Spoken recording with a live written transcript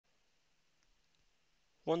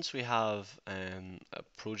once we have a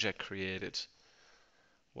project created,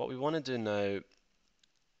 what we want to do now,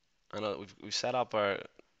 and we've set up our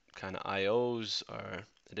kind of IOs, our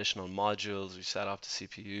additional modules, we set up the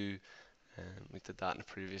CPU, and we did that in a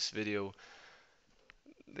previous video.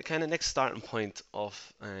 The kind of next starting point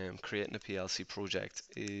of creating a PLC project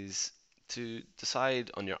is to decide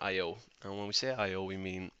on your IO. And when we say IO, we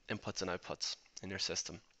mean inputs and outputs in your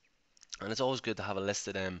system. And it's always good to have a list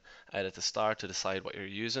of them out at the start to decide what you're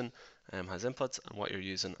using as inputs and what you're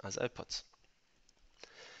using as outputs.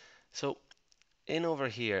 So in over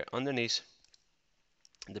here, underneath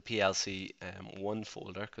the PLC one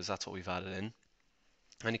folder, because that's what we've added in,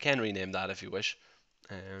 and you can rename that if you wish.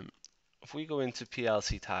 If we go into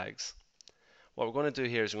PLC tags, what we're going to do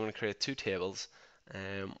here is we're going to create two tables,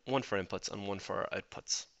 one for inputs and one for our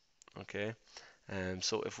outputs. Okay,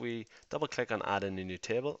 so if we double click on add in a new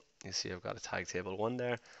table, you see I've got a tag table 1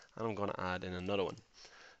 there, and I'm going to add in another one.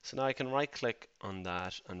 So now I can right click on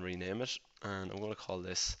that and rename it, and I'm going to call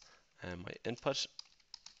this my input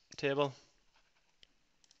table,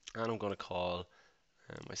 and I'm going to call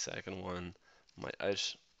my second one my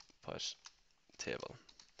output table.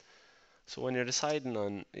 So when you're deciding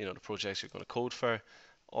on the projects you're going to code for,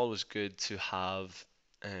 always good to have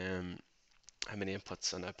how many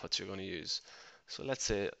inputs and outputs you're going to use. So let's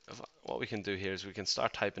say what we can do here is we can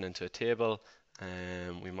start typing into a table,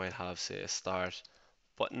 and we might have, say, a start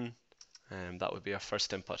button, and that would be our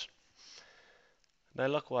first input. Now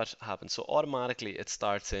look what happens. So automatically it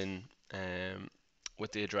starts in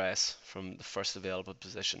with the address from the first available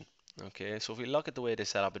position. Okay, so if we look at the way they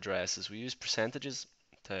set up addresses, we use percentages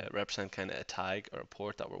to represent kind of a tag or a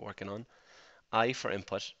port that we're working on. I for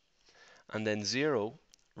input, and then 0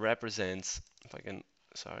 represents, if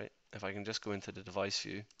I can just go into the device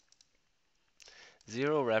view,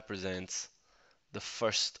 0 represents the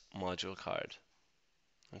first module card.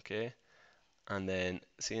 Okay, and then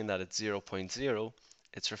seeing that it's 0.0,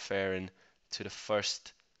 it's referring to the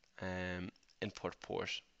first input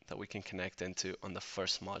port that we can connect into on the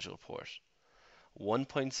first module port.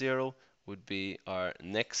 1.0 would be our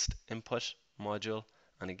next input module,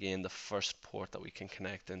 and again the first port that we can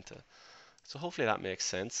connect into. So hopefully that makes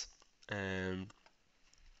sense.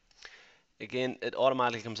 Again, it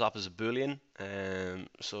automatically comes up as a boolean,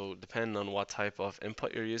 so depending on what type of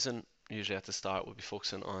input you're using, usually at the start we'll be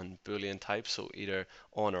focusing on boolean types, so either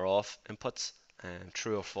on or off inputs,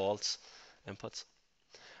 true or false inputs.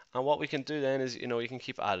 And what we can do then is, you can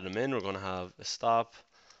keep adding them in. We're going to have a stop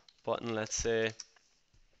button, let's say,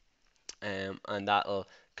 and that'll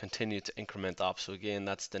continue to increment up. So again,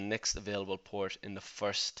 that's the next available port in the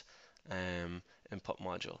first input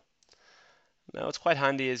module. Now it's quite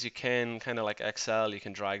handy, as you can, kind of like Excel, you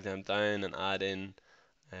can drag them down and add in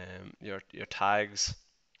your tags,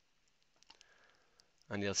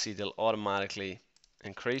 and you'll see they'll automatically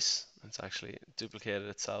increase. It's actually duplicated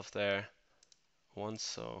itself there once,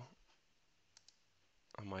 so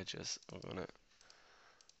we're going to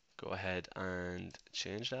go ahead and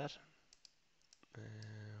change that. If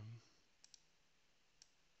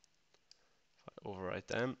I overwrite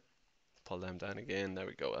them, pull them down again, there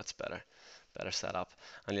we go, that's better setup.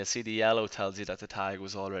 And you'll see the yellow tells you that the tag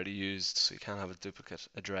was already used, so you can't have a duplicate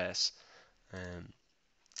address.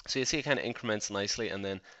 So you see it kind of increments nicely, and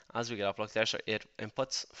then as we get up, look, there's our 8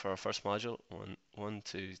 inputs for our first module. 1,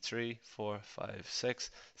 2, 3, 4, 5,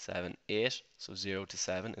 6, 7, 8. So 0 to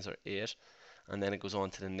 7 is our 8, and then it goes on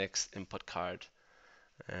to the next input card.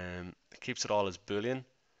 It keeps it all as boolean.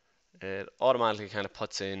 It automatically kind of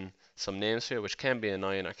puts in some names here, which can be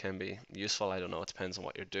annoying or can be useful. I don't know, it depends on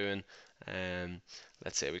what you're doing.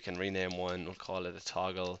 Let's say we can rename one, we'll call it a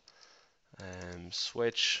toggle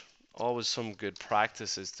switch. Always some good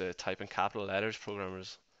practice is to type in capital letters.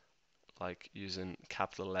 Programmers like using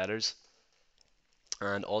capital letters.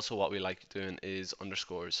 And also what we like doing is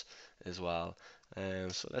underscores as well.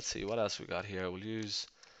 So let's see what else we got here. We'll use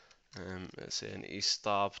let's say an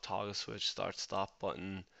e-stop, toggle switch, start stop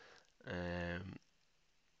button.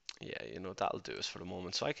 Yeah, that'll do us for the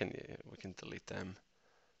moment. So we can delete them.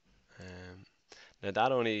 Now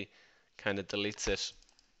that only kind of deletes it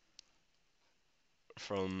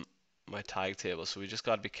from my tag table, so we just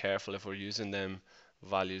got to be careful if we're using them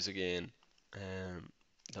values again,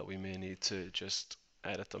 that we may need to just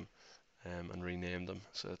edit them and rename them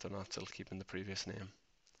so that they're not still keeping the previous name.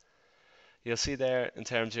 You'll see there in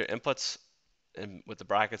terms of your inputs, with the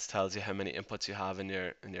brackets tells you how many inputs you have in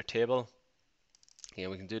your table. Again,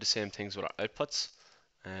 we can do the same things with our outputs,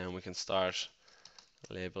 and we can start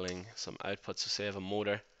labeling some outputs. So say I have a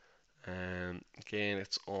motor, again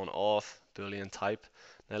it's on off boolean type.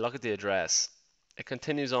 Now look at the address. It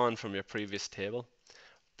continues on from your previous table.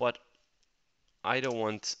 but I don't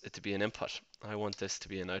want it to be an input. I want this to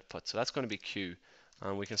be an output. So that's going to be Q.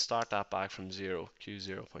 And we can start that back from 0, Q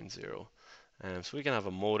 0.0. So we can have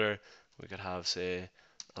a motor, we could have, say,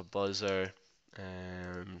 a buzzer,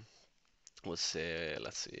 um, let's see,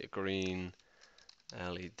 a green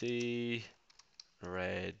LED,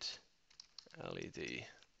 red LED.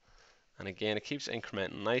 And again, it keeps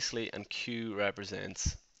incrementing nicely, and Q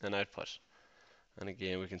represents an output. And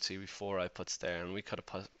again, we can see we have 4 outputs there, and we could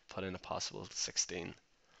have put in a possible 16.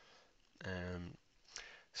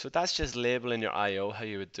 So that's just labeling your I/O, how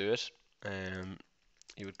you would do it.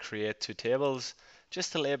 You would create 2 tables.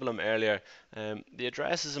 Just to label them earlier, the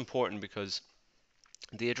address is important because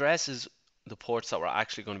the address is the ports that we're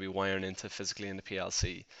actually going to be wiring into physically in the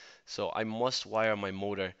PLC. So I must wire my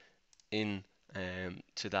motor in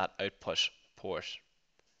to that output port,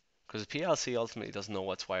 because the PLC ultimately doesn't know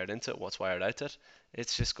what's wired into it, what's wired out it.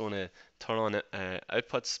 It's just going to turn on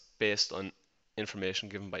outputs based on information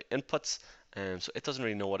given by inputs, so it doesn't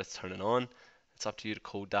really know what it's turning on. It's up to you to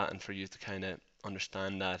code that and for you to kind of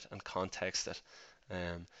understand that and context it.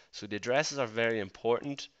 So the addresses are very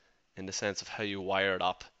important in the sense of how you wire it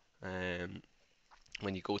up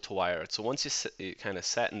when you go to wire it. So once you kind of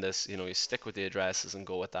set in this, you stick with the addresses and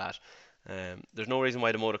go with that. There's no reason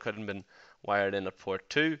why the motor couldn't have been wired in at port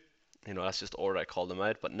 2. That's just order I called them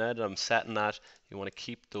out. But now that I'm setting that, you want to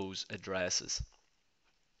keep those addresses.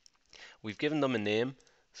 We've given them a name,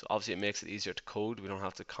 so obviously it makes it easier to code. We don't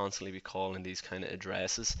have to constantly be calling these kind of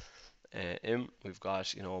addresses in. We've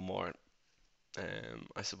got, a more,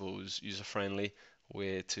 I suppose, user-friendly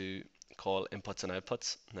way to call inputs and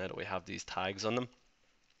outputs now that we have these tags on them.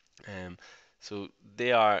 So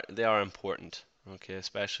they are important, okay,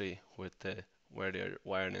 especially with where they're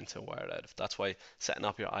wired into, wired out. That's why setting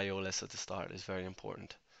up your I/O list at the start is very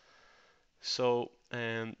important. So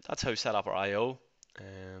that's how we set up our I/O,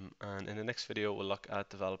 and in the next video we'll look at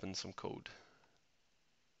developing some code.